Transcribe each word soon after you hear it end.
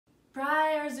Bri,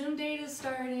 our Zoom date is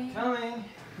starting. Coming.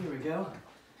 Here we go.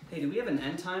 Hey, do we have an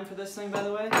end time for this thing, by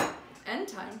the way? End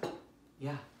time?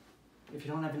 Yeah. If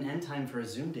you don't have an end time for a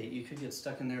Zoom date, you could get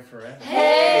stuck in there forever.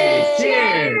 Hey,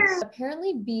 cheers!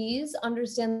 Apparently bees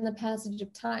understand the passage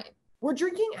of time. We're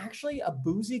drinking actually a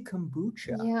boozy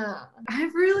kombucha. Yeah.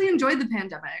 I've really enjoyed the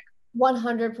pandemic.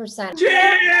 100%. Cheers!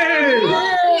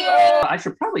 I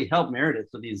should probably help Meredith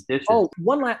with these dishes. Oh,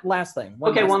 one last thing.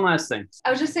 One last thing.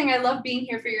 I was just saying I love being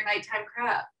here for your nighttime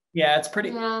crap. Yeah, it's pretty.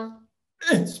 Yeah.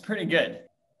 It's pretty good.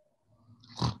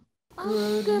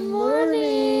 Oh, good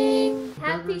morning.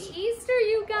 Happy Easter,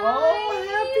 you guys.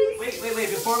 Oh, happy. Wait,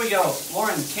 before we go,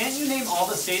 Lauren, can't you name all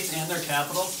the states and their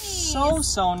capitals?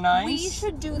 So nice. We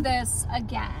should do this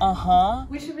again. Uh-huh.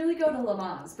 We should really go to Le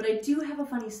Mans, but I do have a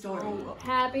funny story.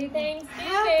 Happy Thanksgiving.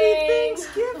 Happy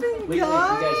Thanksgiving, Wait, you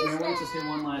guys. guys, remember, let's just say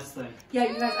one last thing. Yeah,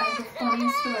 you guys, I have a funny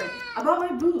story about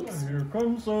my boots. Here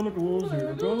comes Santa Claus,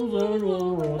 here comes Santa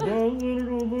Claus, here comes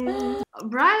Santa Claus.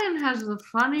 Brian has the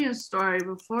funniest story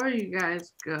before you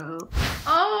guys go.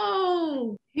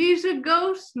 Oh, he's a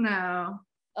ghost now.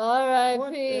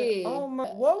 R.I.P.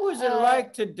 What was it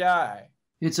like to die?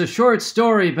 It's a short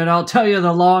story, but I'll tell you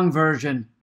the long version.